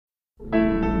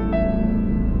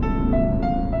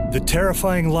The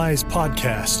Terrifying Lies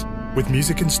Podcast, with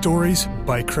music and stories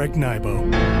by Craig Nybo.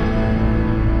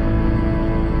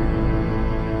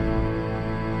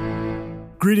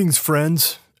 Greetings,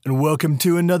 friends, and welcome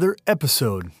to another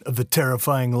episode of the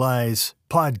Terrifying Lies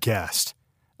Podcast.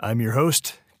 I'm your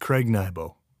host, Craig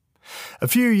Nybo. A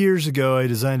few years ago, I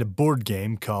designed a board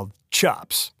game called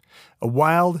Chops, a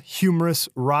wild, humorous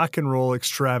rock and roll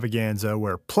extravaganza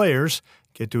where players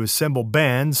get to assemble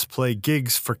bands, play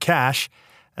gigs for cash,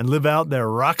 and live out their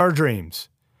rock our dreams.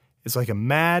 It's like a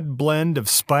mad blend of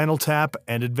Spinal Tap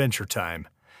and Adventure Time.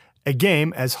 A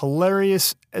game as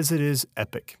hilarious as it is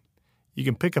epic. You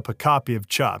can pick up a copy of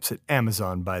Chops at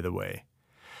Amazon, by the way.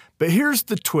 But here's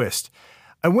the twist.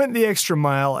 I went the extra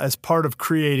mile as part of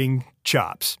creating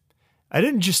Chops. I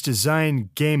didn't just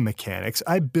design game mechanics,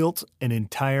 I built an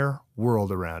entire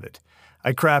world around it.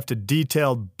 I crafted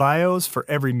detailed bios for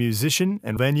every musician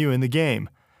and venue in the game.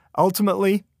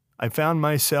 Ultimately, I found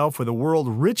myself with a world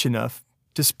rich enough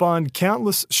to spawn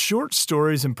countless short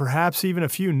stories and perhaps even a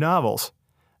few novels.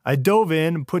 I dove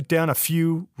in and put down a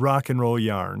few rock and roll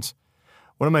yarns.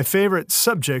 One of my favorite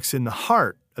subjects in the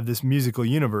heart of this musical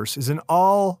universe is an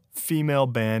all-female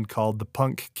band called the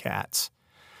Punk Cats.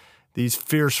 These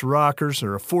fierce rockers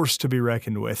are a force to be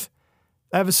reckoned with.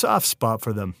 I have a soft spot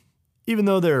for them, even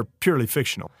though they're purely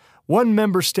fictional. One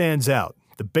member stands out,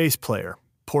 the bass player,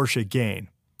 Portia Gain.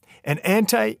 An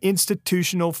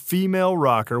anti-institutional female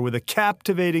rocker with a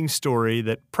captivating story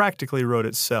that practically wrote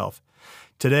itself.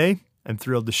 Today, I'm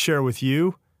thrilled to share with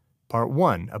you part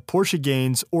one of Portia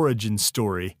Gain's origin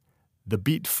story, The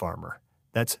Beat Farmer.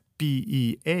 That's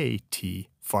B-E-A-T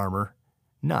farmer,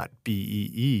 not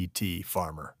B-E-E-T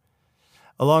farmer.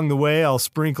 Along the way, I'll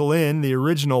sprinkle in the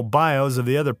original bios of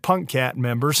the other Punk Cat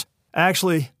members.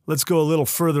 Actually, let's go a little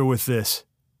further with this.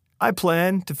 I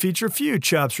plan to feature a few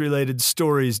Chops-related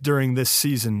stories during this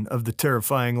season of the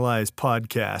Terrifying Lies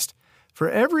podcast. For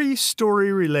every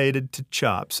story related to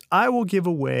Chops, I will give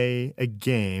away a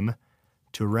game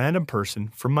to a random person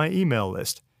from my email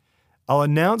list. I'll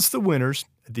announce the winners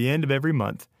at the end of every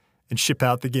month and ship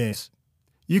out the games.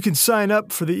 You can sign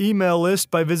up for the email list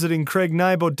by visiting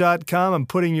craignybo.com and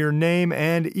putting your name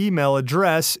and email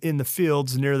address in the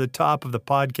fields near the top of the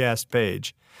podcast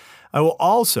page. I will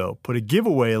also put a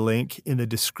giveaway link in the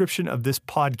description of this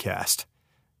podcast.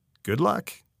 Good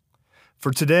luck.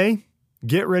 For today,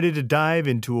 get ready to dive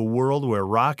into a world where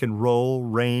rock and roll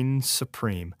reigns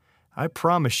supreme. I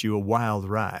promise you a wild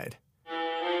ride.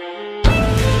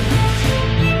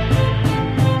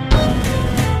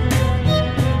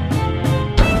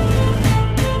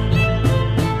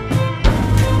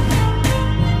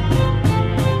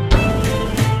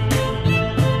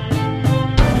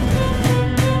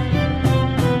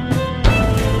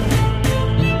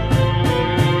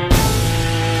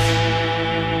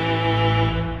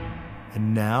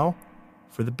 Now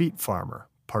for The Beat Farmer,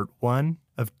 part 1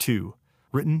 of 2,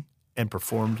 written and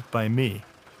performed by me,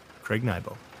 Craig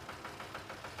Nybo.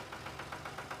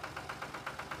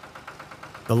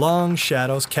 The long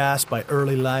shadows cast by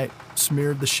early light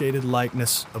smeared the shaded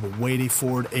likeness of a weighty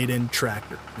Ford 8-end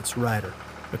tractor and its rider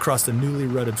across the newly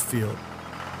rutted field.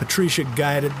 Patricia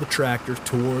guided the tractor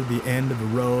toward the end of the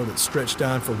row that stretched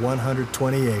on for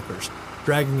 120 acres,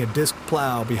 dragging a disc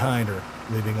plow behind her,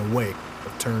 leaving a wake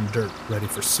of turned dirt ready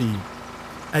for seed.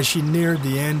 As she neared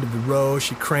the end of the row,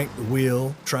 she cranked the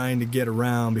wheel, trying to get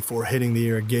around before hitting the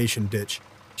irrigation ditch.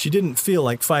 She didn't feel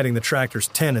like fighting the tractor's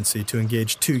tendency to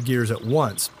engage two gears at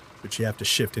once, but she had to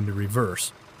shift into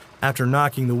reverse. After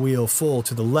knocking the wheel full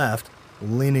to the left,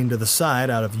 leaning to the side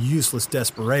out of useless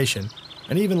desperation,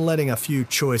 and even letting a few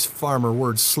choice farmer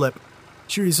words slip,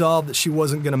 she resolved that she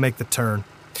wasn't going to make the turn.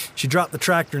 She dropped the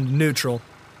tractor into neutral,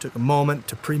 took a moment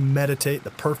to premeditate the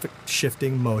perfect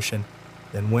shifting motion,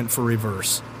 then went for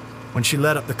reverse. When she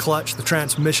let up the clutch, the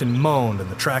transmission moaned and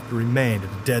the tractor remained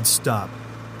at a dead stop.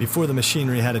 Before the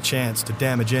machinery had a chance to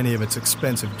damage any of its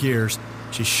expensive gears,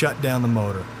 she shut down the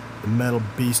motor. The metal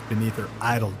beast beneath her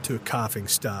idled to a coughing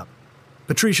stop.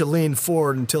 Patricia leaned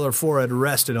forward until her forehead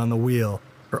rested on the wheel.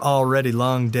 Her already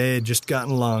long day had just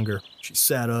gotten longer. She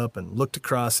sat up and looked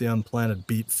across the unplanted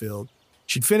beet field.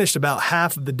 She'd finished about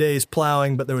half of the day's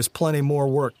plowing, but there was plenty more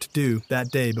work to do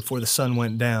that day before the sun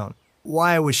went down.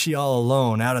 Why was she all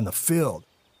alone out in the field,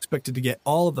 expected to get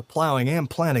all of the plowing and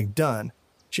planting done?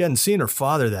 She hadn't seen her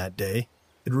father that day.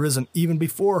 He'd risen even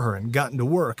before her and gotten to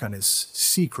work on his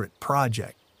secret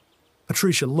project.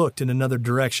 Patricia looked in another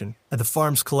direction at the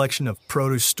farm's collection of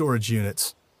produce storage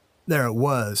units. There it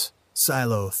was,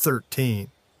 Silo 13.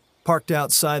 Parked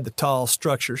outside the tall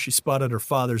structure, she spotted her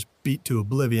father's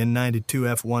beat-to-oblivion 92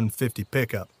 F-150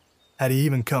 pickup. Had he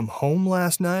even come home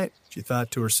last night? She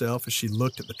thought to herself as she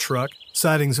looked at the truck.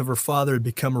 Sightings of her father had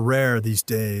become rare these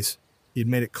days. He had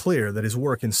made it clear that his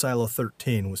work in Silo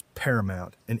 13 was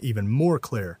paramount, and even more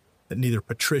clear that neither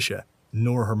Patricia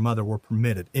nor her mother were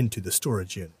permitted into the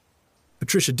storage unit.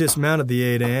 Patricia dismounted the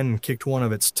 8N and kicked one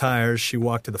of its tires. She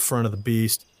walked to the front of the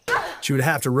beast. She would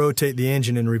have to rotate the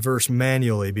engine in reverse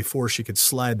manually before she could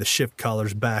slide the shift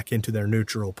collars back into their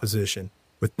neutral position.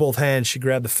 With both hands, she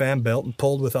grabbed the fan belt and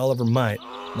pulled with all of her might.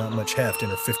 Not much heft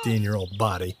in her 15-year-old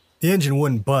body. The engine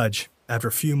wouldn't budge. After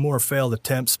a few more failed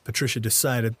attempts, Patricia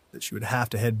decided that she would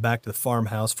have to head back to the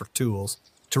farmhouse for tools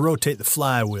to rotate the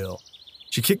flywheel.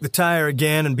 She kicked the tire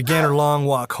again and began her long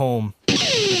walk home.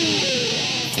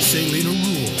 Selena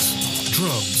rules.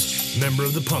 Drums. Member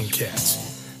of the Punkcats.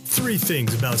 3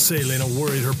 things about Selena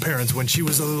worried her parents when she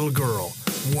was a little girl.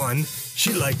 1,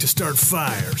 she liked to start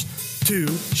fires. 2,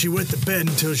 she wet the bed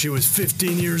until she was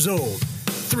 15 years old.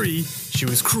 3, she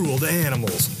was cruel to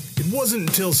animals. It wasn't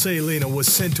until Selena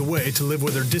was sent away to live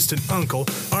with her distant uncle,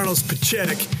 Arnold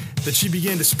Pachetic, that she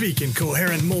began to speak in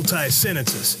coherent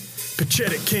multi-sentences.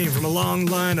 Pachetic came from a long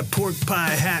line of pork pie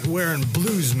hat-wearing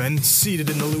bluesmen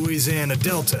seated in the Louisiana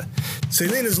Delta.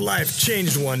 Selena's life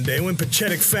changed one day when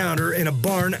Pachetic found her in a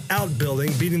barn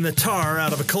outbuilding beating the tar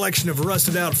out of a collection of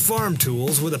rusted-out farm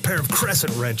tools with a pair of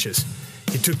crescent wrenches.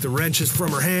 He took the wrenches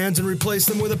from her hands and replaced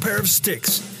them with a pair of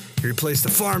sticks. He replaced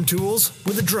the farm tools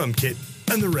with a drum kit,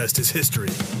 and the rest is history.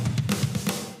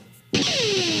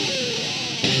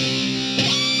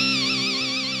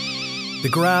 The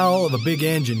growl of a big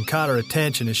engine caught her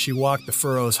attention as she walked the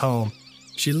furrows home.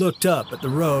 She looked up at the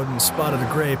road and spotted a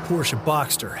gray Porsche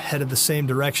Boxster headed the same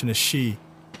direction as she.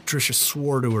 Patricia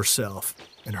swore to herself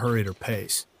and hurried her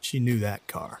pace. She knew that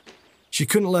car. She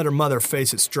couldn't let her mother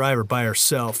face its driver by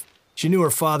herself. She knew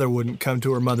her father wouldn't come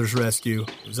to her mother's rescue.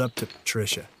 It was up to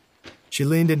Patricia. She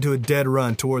leaned into a dead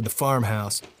run toward the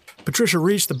farmhouse. Patricia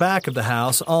reached the back of the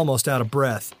house, almost out of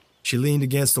breath. She leaned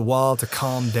against the wall to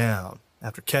calm down.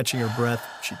 After catching her breath,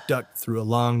 she ducked through a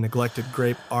long, neglected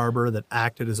grape arbor that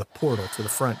acted as a portal to the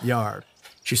front yard.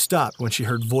 She stopped when she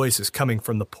heard voices coming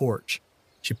from the porch.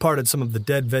 She parted some of the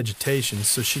dead vegetation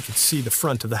so she could see the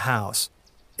front of the house.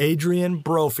 Adrian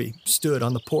Brophy stood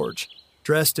on the porch,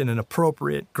 dressed in an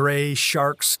appropriate gray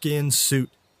shark skin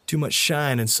suit. Too much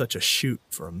shine in such a chute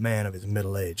for a man of his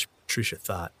middle age, Patricia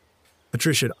thought.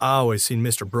 Patricia had always seen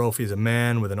Mr. Brophy as a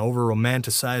man with an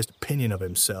over-romanticized opinion of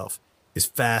himself. His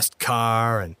fast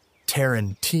car and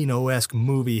Tarantino-esque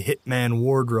movie hitman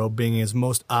wardrobe being his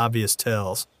most obvious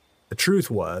tells. The truth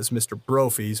was, Mr.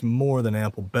 Brophy's more than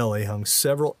ample belly hung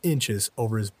several inches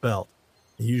over his belt.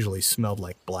 He usually smelled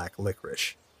like black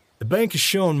licorice. The bank has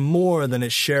shown more than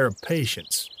its share of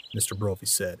patience, Mr. Brophy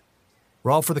said.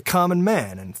 We're all for the common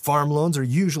man, and farm loans are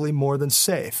usually more than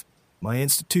safe. My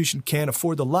institution can't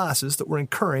afford the losses that we're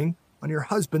incurring on your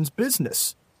husband's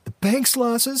business. The bank's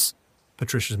losses?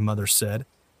 Patricia's mother said,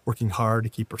 working hard to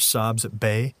keep her sobs at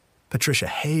bay. Patricia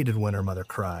hated when her mother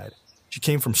cried. She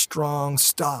came from strong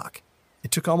stock. It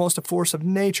took almost a force of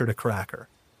nature to crack her,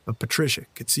 but Patricia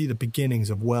could see the beginnings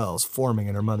of wells forming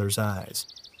in her mother's eyes.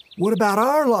 What about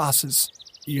our losses?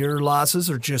 Your losses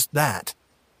are just that.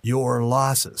 Your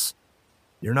losses.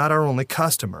 You're not our only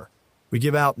customer. We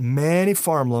give out many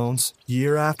farm loans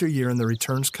year after year, and the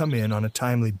returns come in on a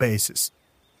timely basis.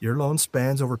 Your loan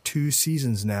spans over 2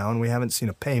 seasons now, and we haven't seen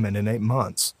a payment in 8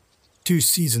 months. 2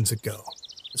 seasons ago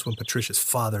is when Patricia's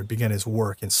father began his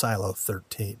work in Silo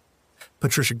 13.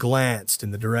 Patricia glanced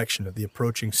in the direction of the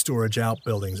approaching storage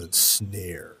outbuildings and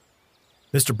sneered.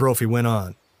 Mr. Brophy went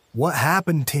on. What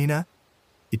happened, Tina?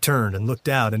 He turned and looked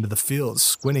out into the fields,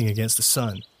 squinting against the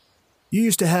sun. You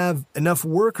used to have enough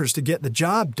workers to get the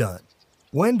job done.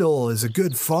 Wendell is a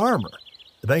good farmer.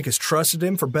 The bank has trusted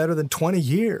him for better than 20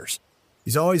 years.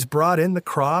 He's always brought in the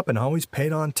crop and always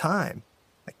paid on time.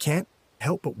 I can't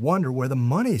help but wonder where the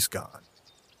money's gone.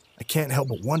 I can't help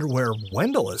but wonder where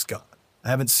Wendell has gone. I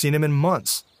haven't seen him in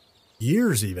months.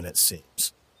 Years even, it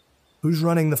seems. Who's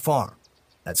running the farm?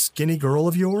 That skinny girl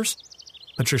of yours?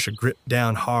 Patricia gripped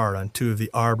down hard on 2 of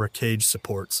the arbor cage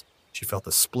supports. She felt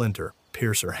a splinter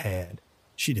pierce her hand.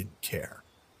 She didn't care.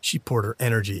 She poured her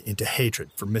energy into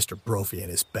hatred for Mr. Brophy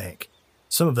and his bank.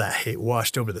 Some of that hate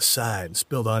washed over the side and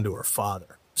spilled onto her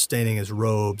father, staining his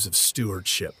robes of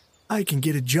stewardship. I can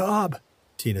get a job,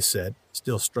 Tina said,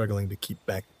 still struggling to keep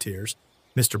back the tears.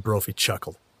 Mr. Brophy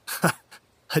chuckled.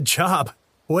 A job?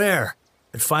 Where?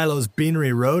 At Philo's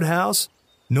Beanery Roadhouse?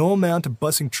 No amount of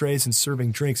bussing trays and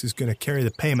serving drinks is going to carry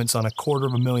the payments on a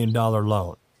 $250,000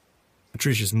 loan.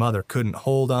 Patricia's mother couldn't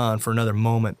hold on for another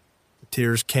moment. The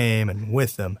tears came, and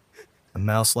with them, a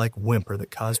mouse-like whimper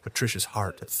that caused Patricia's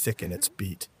heart to thicken its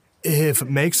beat. If it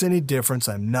makes any difference,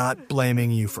 I'm not blaming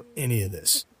you for any of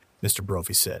this, Mr.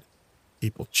 Brophy said.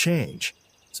 People change,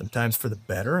 sometimes for the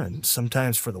better and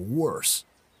sometimes for the worse.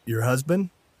 Your husband,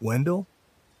 Wendell,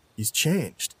 he's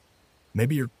changed.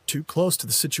 Maybe you're too close to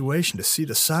the situation to see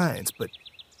the signs, but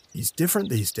he's different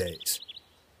these days.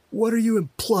 What are you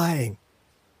implying?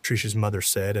 Tricia's mother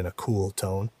said in a cool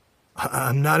tone.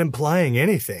 I'm not implying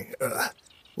anything.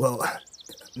 Well,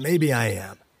 maybe I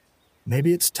am.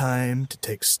 Maybe it's time to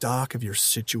take stock of your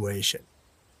situation.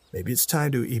 Maybe it's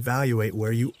time to evaluate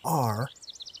where you are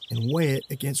and weigh it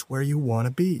against where you want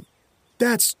to be.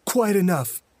 That's quite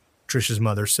enough, Tricia's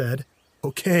mother said.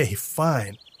 Okay,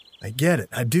 fine. I get it.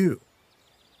 I do.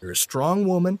 You're a strong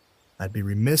woman. I'd be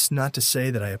remiss not to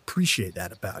say that I appreciate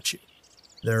that about you.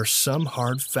 There are some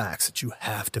hard facts that you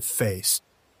have to face.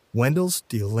 Wendell's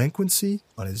delinquency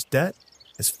on his debt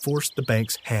has forced the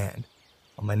bank's hand.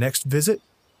 On my next visit,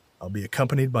 I'll be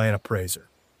accompanied by an appraiser.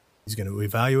 He's going to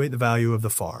evaluate the value of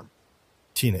the farm.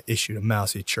 Tina issued a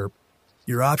mousy chirp.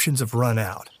 Your options have run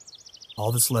out.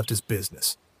 All that's left is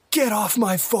business. Get off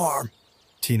my farm,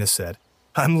 Tina said.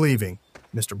 I'm leaving.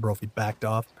 Mr. Brophy backed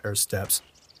off a pair of steps.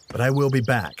 But I will be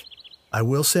back. I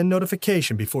will send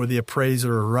notification before the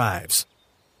appraiser arrives.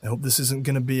 I hope this isn't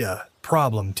going to be a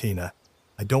problem, Tina.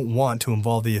 I don't want to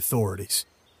involve the authorities.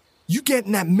 You get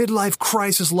in that midlife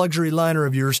crisis luxury liner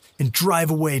of yours and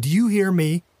drive away. Do you hear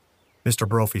me? Mr.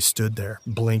 Brophy stood there,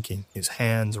 blinking, his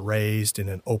hands raised in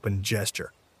an open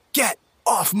gesture. Get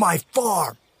off my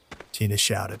farm, Tina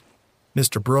shouted.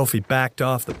 Mr. Brophy backed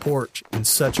off the porch in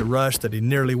such a rush that he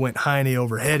nearly went hiney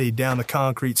over heady down the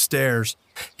concrete stairs.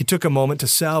 He took a moment to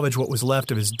salvage what was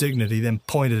left of his dignity, then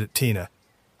pointed at Tina.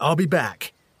 I'll be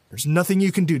back. There's nothing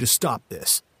you can do to stop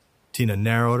this. Tina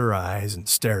narrowed her eyes and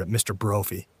stared at Mr.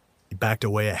 Brophy. He backed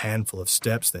away a handful of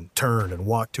steps, then turned and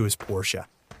walked to his Porsche.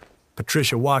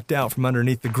 Patricia walked out from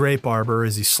underneath the grape arbor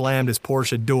as he slammed his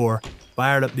Porsche door,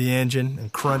 fired up the engine,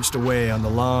 and crunched away on the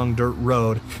long dirt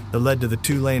road that led to the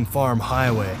two-lane farm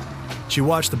highway. She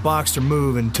watched the Boxster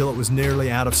move until it was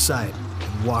nearly out of sight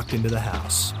and walked into the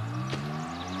house.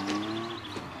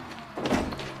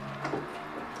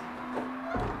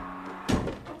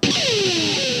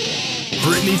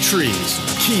 Brittany Trees,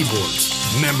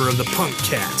 keyboards, member of the Punk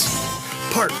Cats.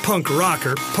 Part punk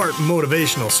rocker, part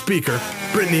motivational speaker,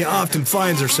 Brittany often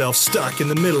finds herself stuck in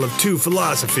the middle of two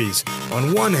philosophies.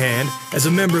 On one hand, as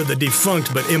a member of the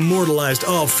defunct but immortalized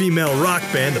all-female rock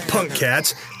band, the Punk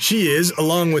Cats, she is,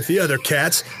 along with the other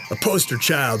cats, a poster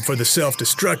child for the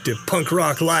self-destructive punk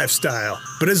rock lifestyle.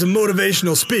 But as a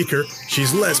motivational speaker,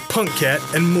 she's less punk cat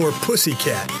and more pussy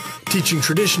cat, teaching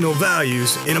traditional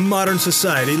values in a modern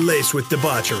society laced with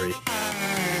debauchery.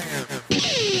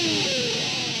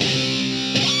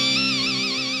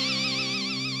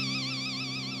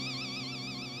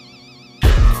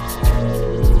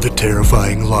 The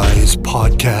Terrifying Lies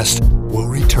podcast will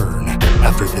return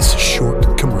after this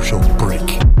short commercial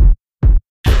break.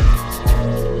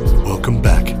 Welcome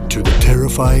back to the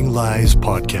Terrifying Lies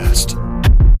podcast.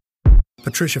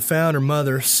 Patricia found her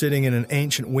mother sitting in an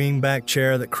ancient wingback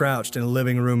chair that crouched in a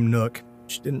living room nook.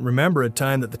 She didn't remember a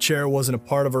time that the chair wasn't a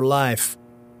part of her life.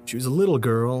 She was a little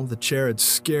girl, the chair had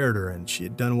scared her, and she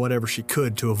had done whatever she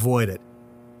could to avoid it.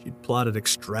 She'd plotted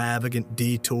extravagant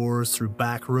detours through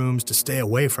back rooms to stay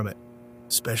away from it,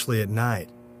 especially at night.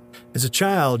 As a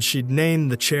child, she'd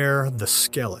named the chair the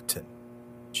Skeleton.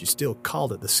 She still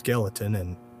called it the Skeleton,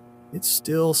 and it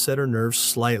still set her nerves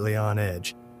slightly on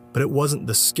edge. But it wasn't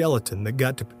the skeleton that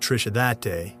got to Patricia that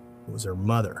day. It was her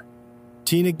mother.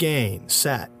 Tina Gaines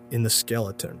sat in the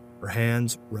Skeleton, her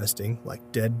hands resting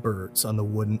like dead birds on the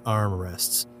wooden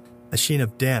armrests. A sheen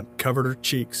of damp covered her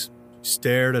cheeks. She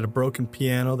stared at a broken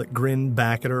piano that grinned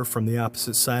back at her from the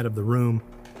opposite side of the room.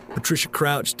 Patricia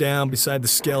crouched down beside the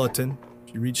Skeleton.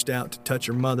 She reached out to touch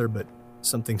her mother, but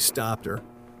something stopped her.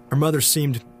 Her mother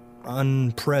seemed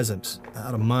unpresent,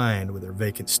 out of mind with her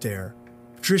vacant stare.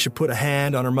 Patricia put a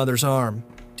hand on her mother's arm.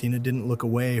 Tina didn't look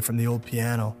away from the old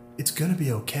piano. It's gonna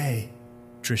be okay,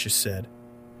 Patricia said.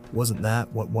 Wasn't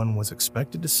that what one was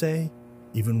expected to say,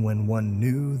 even when one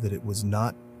knew that it was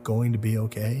not going to be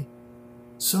okay?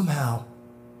 Somehow,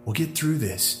 we'll get through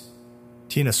this.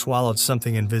 Tina swallowed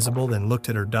something invisible, then looked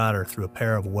at her daughter through a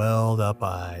pair of welled-up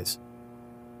eyes.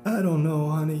 I don't know,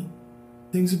 honey.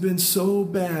 Things have been so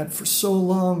bad for so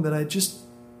long that I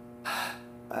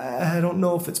don't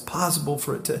know if it's possible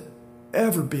for it to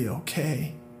ever be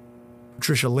okay.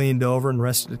 Patricia leaned over and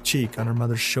rested a cheek on her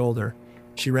mother's shoulder.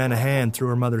 She ran a hand through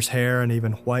her mother's hair and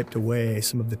even wiped away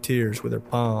some of the tears with her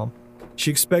palm. She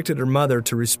expected her mother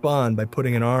to respond by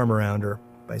putting an arm around her,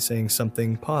 by saying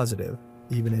something positive,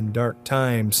 even in dark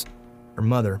times. Her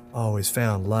mother always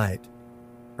found light.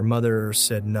 Her mother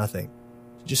said nothing.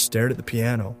 She just stared at the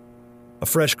piano. A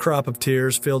fresh crop of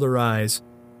tears filled her eyes.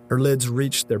 Her lids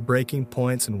reached their breaking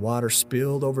points and water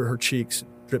spilled over her cheeks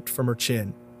and dripped from her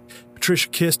chin. Patricia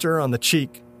kissed her on the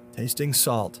cheek, tasting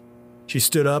salt. She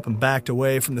stood up and backed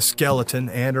away from the skeleton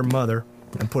and her mother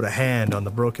and put a hand on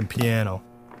the broken piano.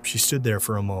 She stood there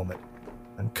for a moment,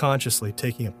 unconsciously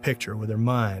taking a picture with her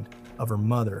mind of her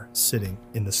mother sitting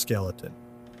in the skeleton.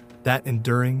 That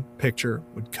enduring picture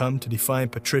would come to define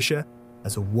Patricia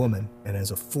as a woman and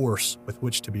as a force with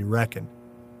which to be reckoned.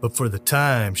 But for the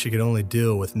time, she could only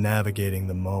deal with navigating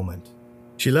the moment.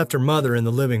 She left her mother in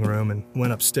the living room and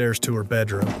went upstairs to her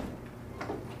bedroom.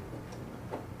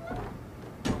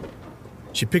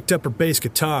 She picked up her bass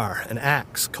guitar, an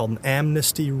Axe called an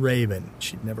Amnesty Raven.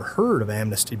 She'd never heard of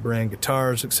Amnesty brand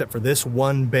guitars except for this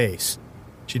one bass.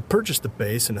 She'd purchased the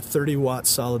bass and a 30-watt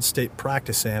solid-state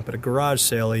practice amp at a garage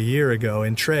sale a year ago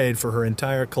in trade for her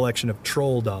entire collection of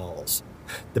troll dolls.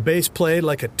 The bass played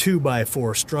like a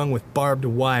 2x4 strung with barbed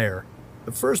wire.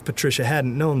 At first, Patricia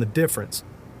hadn't known the difference,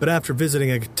 but after visiting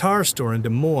a guitar store in Des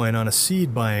Moines on a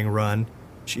seed-buying run,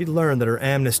 she'd learned that her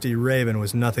Amnesty Raven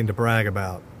was nothing to brag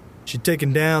about. She'd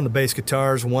taken down the bass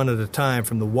guitars one at a time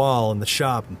from the wall in the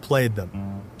shop and played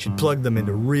them. She'd plugged them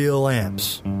into real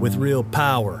amps with real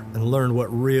power and learned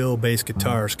what real bass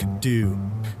guitars could do.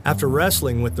 After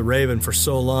wrestling with the Raven for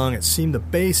so long, it seemed the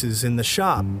basses in the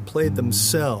shop played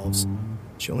themselves.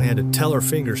 She only had to tell her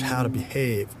fingers how to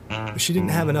behave, but she didn't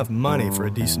have enough money for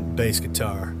a decent bass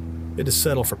guitar. She had to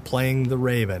settle for playing the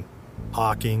Raven,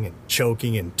 hawking and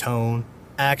choking in tone,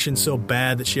 action so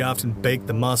bad that she often baked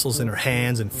the muscles in her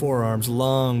hands and forearms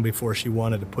long before she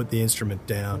wanted to put the instrument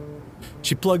down.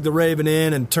 She plugged the Raven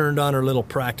in and turned on her little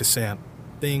practice amp.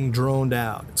 The thing droned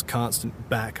out its constant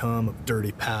back hum of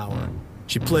dirty power.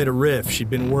 She played a riff she'd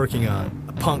been working on,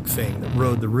 a punk thing that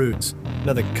rode the roots.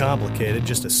 Nothing complicated,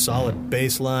 just a solid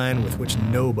bass line with which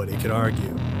nobody could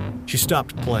argue. She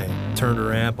stopped playing, turned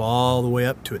her amp all the way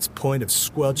up to its point of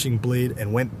squelching bleed,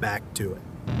 and went back to it.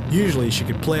 Usually she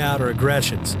could play out her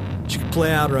aggressions. She could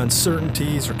play out her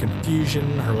uncertainties, her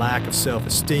confusion, her lack of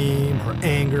self-esteem, her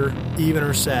anger, even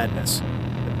her sadness.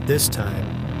 But this time,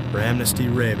 her Amnesty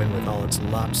Raven, with all its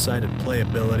lopsided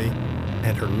playability,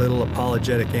 and her little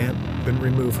apologetic amp couldn't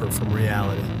remove her from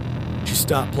reality. She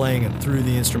stopped playing and threw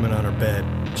the instrument on her bed.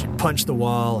 She punched the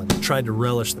wall and tried to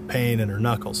relish the pain in her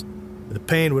knuckles. But the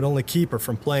pain would only keep her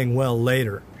from playing well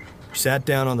later. She sat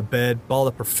down on the bed, balled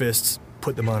up her fists,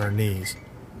 put them on her knees.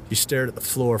 She stared at the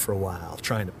floor for a while,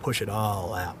 trying to push it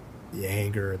all out. The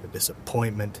anger, the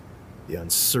disappointment, the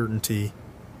uncertainty.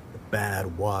 The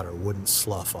bad water wouldn't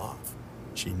slough off.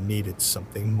 She needed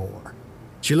something more.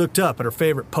 She looked up at her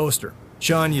favorite poster.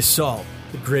 Shawn Yseult,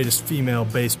 the greatest female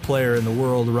bass player in the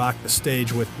world, rocked the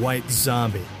stage with White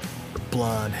Zombie, her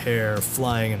blonde hair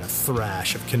flying in a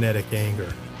thrash of kinetic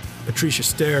anger. Patricia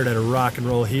stared at her rock and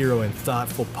roll hero in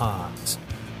thoughtful pause,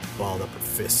 balled up her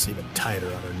fists even tighter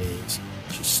on her knees.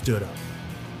 She stood up.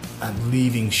 "I'm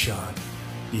leaving, Shawn.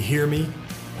 You hear me?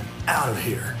 I'm out of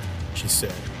here," she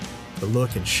said. The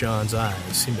look in Shawn's eyes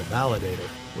seemed to validate her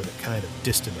with a kind of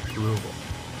distant approval.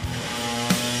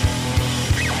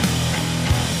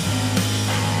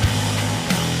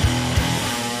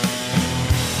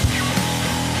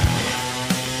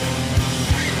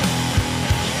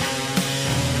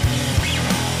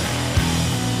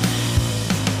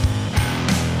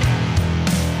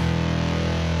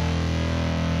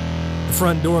 The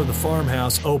front door of the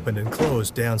farmhouse opened and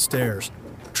closed downstairs.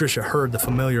 Patricia heard the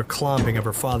familiar clomping of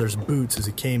her father's boots as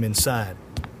he came inside.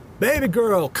 "Baby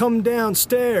girl, come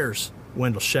downstairs,"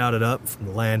 Wendell shouted up from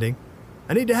the landing.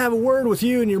 "I need to have a word with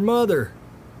you and your mother."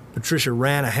 Patricia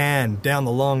ran a hand down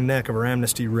the long neck of her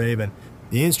Amnesty Raven.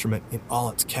 The instrument, in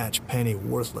all its catch-penny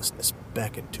worthlessness,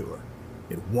 beckoned to her.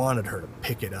 It wanted her to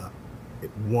pick it up. It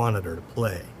wanted her to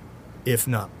play. If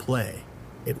not play,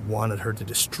 it wanted her to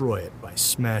destroy it by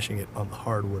smashing it on the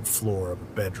hardwood floor of her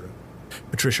bedroom.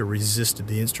 Patricia resisted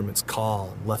the instrument's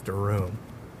call and left her room.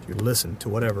 She listened to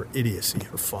whatever idiocy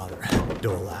her father had to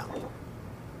dole out.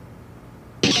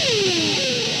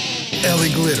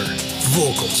 Ellie Glitter,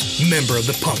 vocals, member of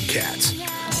the Punk Cats.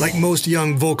 Like most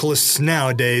young vocalists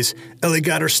nowadays, Ellie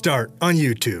got her start on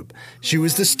YouTube. She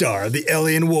was the star of the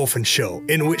Ellie and Wolfen Show,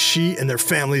 in which she and their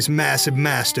family's massive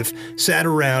mastiff sat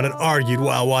around and argued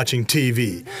while watching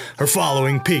TV. Her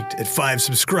following peaked at 5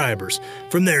 subscribers.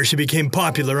 From there, she became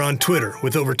popular on Twitter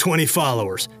with over 20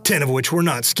 followers, 10 of which were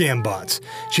not scam bots.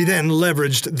 She then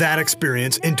leveraged that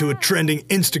experience into a trending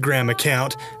Instagram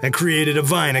account and created a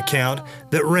Vine account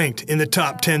that ranked in the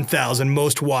top 10,000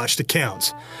 most watched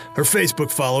accounts. Her Facebook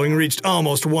followers following reached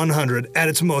almost 100 at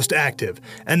its most active,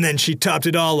 and then she topped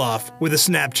it all off with a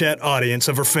Snapchat audience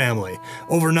of her family.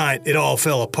 Overnight, it all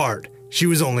fell apart. She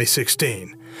was only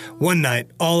 16. One night,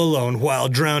 all alone while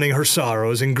drowning her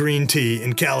sorrows in green tea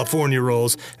and California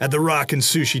rolls at the Rockin'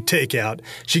 Sushi Takeout,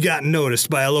 she got noticed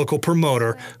by a local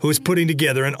promoter who was putting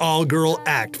together an all-girl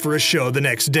act for a show the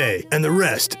next day, and the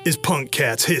rest is Punk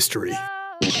Cat's history.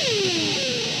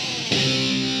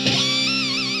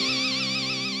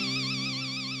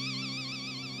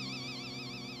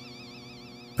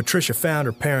 Patricia found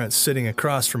her parents sitting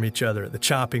across from each other at the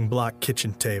chopping block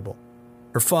kitchen table.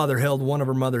 Her father held one of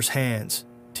her mother's hands.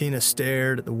 Tina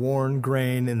stared at the worn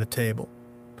grain in the table.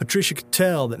 Patricia could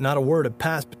tell that not a word had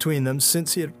passed between them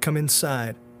since he had come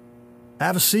inside.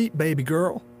 "Have a seat, baby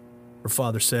girl," her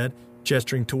father said,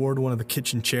 gesturing toward one of the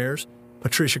kitchen chairs.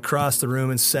 Patricia crossed the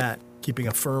room and sat, keeping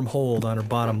a firm hold on her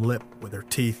bottom lip with her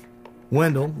teeth.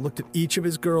 Wendell looked at each of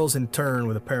his girls in turn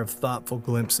with a pair of thoughtful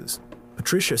glimpses.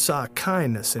 Patricia saw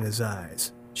kindness in his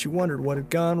eyes. She wondered what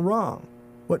had gone wrong.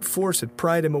 What force had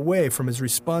pried him away from his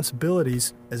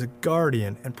responsibilities as a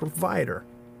guardian and provider?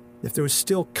 If there was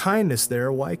still kindness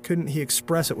there, why couldn't he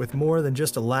express it with more than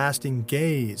just a lasting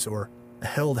gaze or a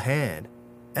held hand?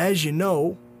 "As you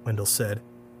know," Wendell said,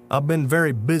 "I've been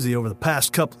very busy over the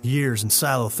past couple of years in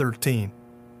Silo 13.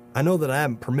 I know that I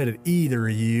haven't permitted either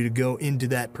of you to go into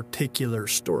that particular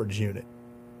storage unit.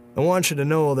 I want you to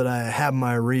know that I have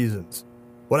my reasons.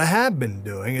 What I have been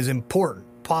doing is important.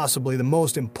 Possibly the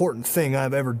most important thing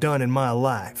I've ever done in my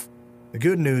life. The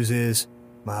good news is,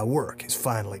 my work is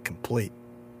finally complete.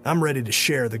 I'm ready to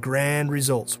share the grand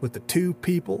results with the two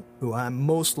people who I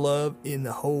most love in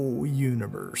the whole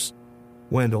universe."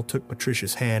 Wendell took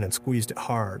Patricia's hand and squeezed it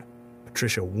hard.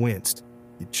 Patricia winced.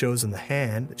 He'd chosen the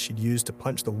hand that she'd used to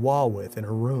punch the wall with in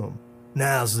her room.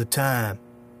 "Now's the time.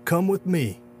 Come with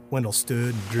me." Wendell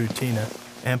stood and drew Tina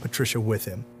and Patricia with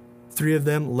him. Three of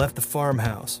them left the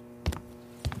farmhouse.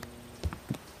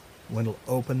 Wendell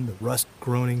opened the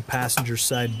rust-groaning passenger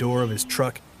side door of his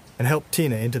truck and helped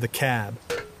Tina into the cab.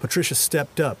 Patricia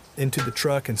stepped up into the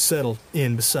truck and settled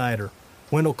in beside her.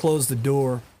 Wendell closed the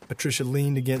door. Patricia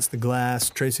leaned against the glass,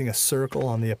 tracing a circle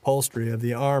on the upholstery of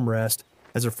the armrest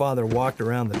as her father walked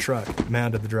around the truck,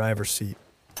 mounted the driver's seat.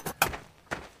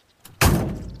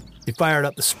 He fired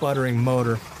up the sputtering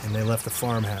motor, and they left the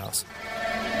farmhouse.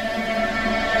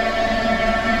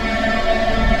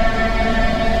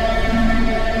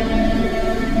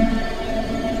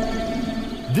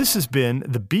 This has been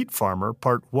The Beat Farmer,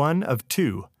 Part 1 of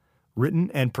 2, written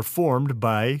and performed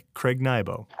by Craig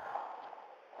Nybo.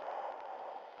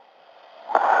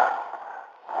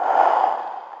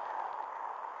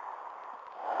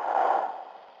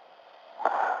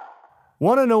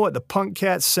 Want to know what the Punk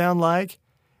Cats sound like?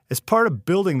 As part of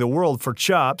building the world for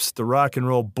Chops, the rock and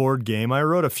roll board game, I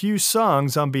wrote a few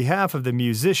songs on behalf of the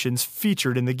musicians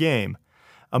featured in the game.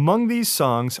 Among these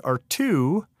songs are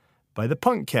two by the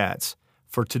Punk Cats.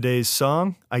 For today's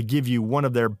song, I give you one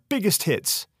of their biggest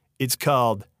hits. It's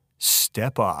called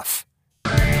Step Off.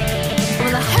 Well,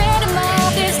 I heard him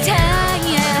all this time,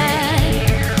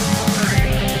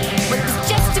 but it's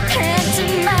just a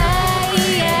pantomime.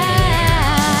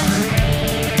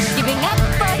 Giving up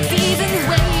for seasons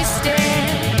wasted,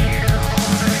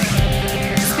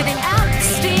 spitting out the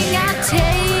sting I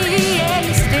tasted.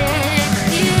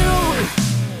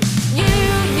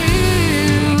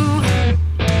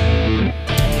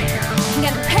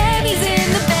 Got the pennies in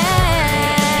the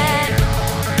bag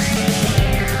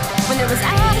when there was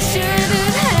all I should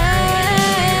have had.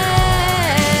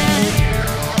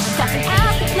 Coughing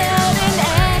out the blood and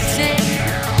acid,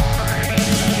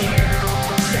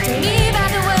 but to me by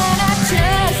the one I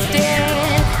trusted.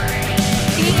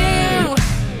 You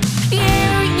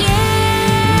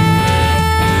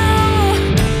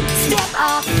step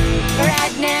off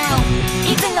right now.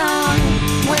 It's a long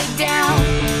way down.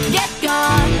 Get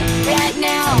gone right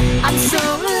now. I'm so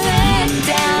let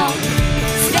down.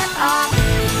 Step off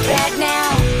right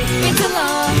now. It's a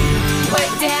long way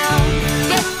down.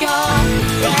 Get gone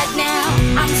right now.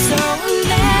 I'm so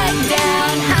let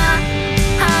down.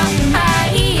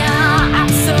 Yeah.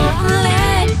 I'm so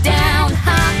let down.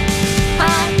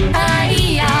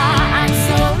 Yeah. I'm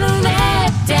so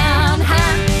let down.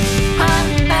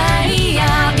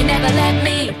 Yeah. You never let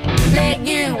me let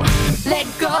you let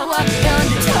go of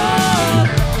undertow.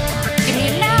 Give me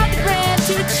another breath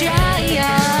to try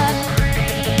on.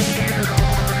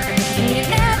 Give me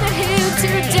another hill to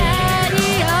die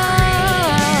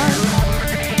on.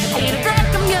 Ain't a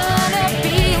breath, I'm gonna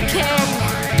be okay.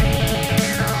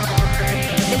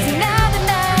 There's another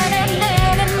night and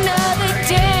then another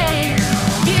day.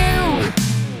 You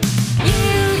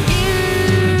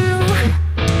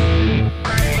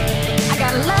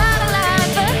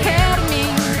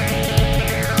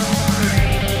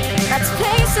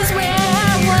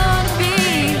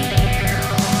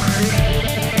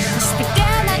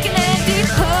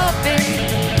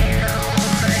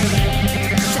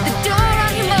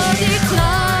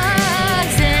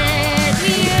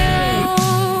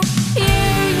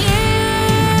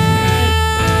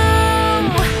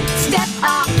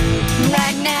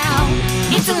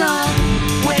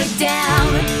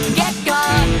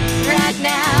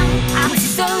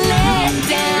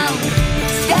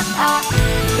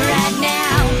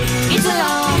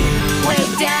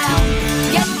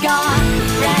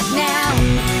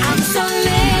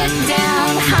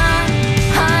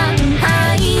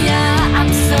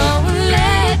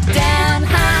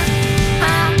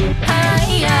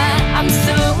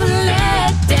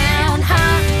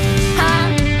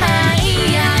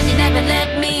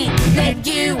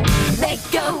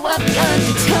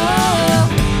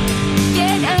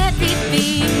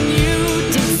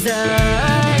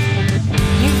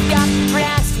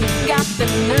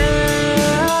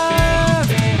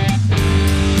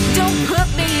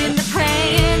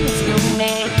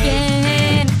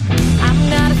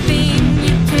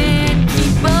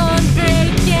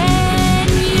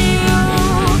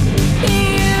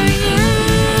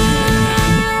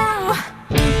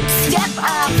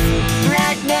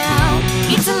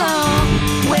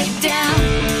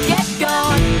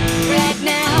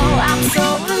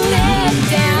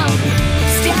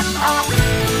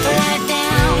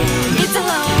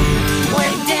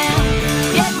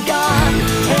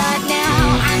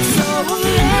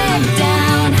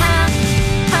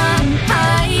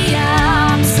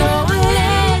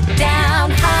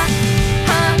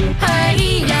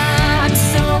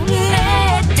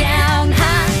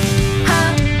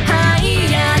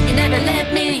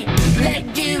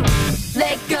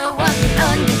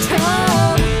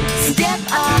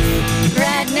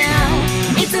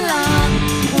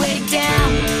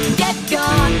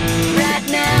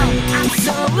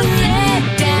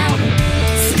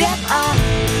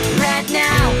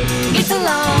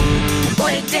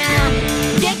down,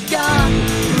 get gone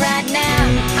right now.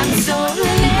 I'm so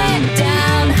let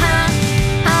down, ha,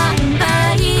 ha,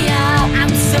 ha, yeah.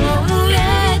 I'm so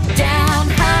let down,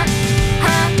 ha,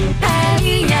 ha, ha,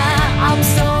 yeah. I'm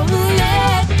so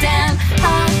let down,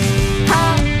 ha, ha,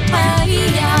 ha,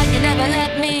 yeah. You never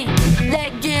let me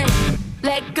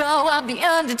let go of the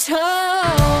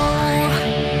undertow.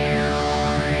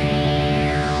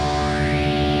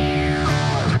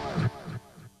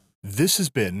 This has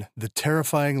been the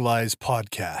Terrifying Lies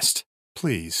podcast.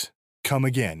 Please come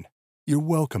again. You're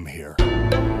welcome here.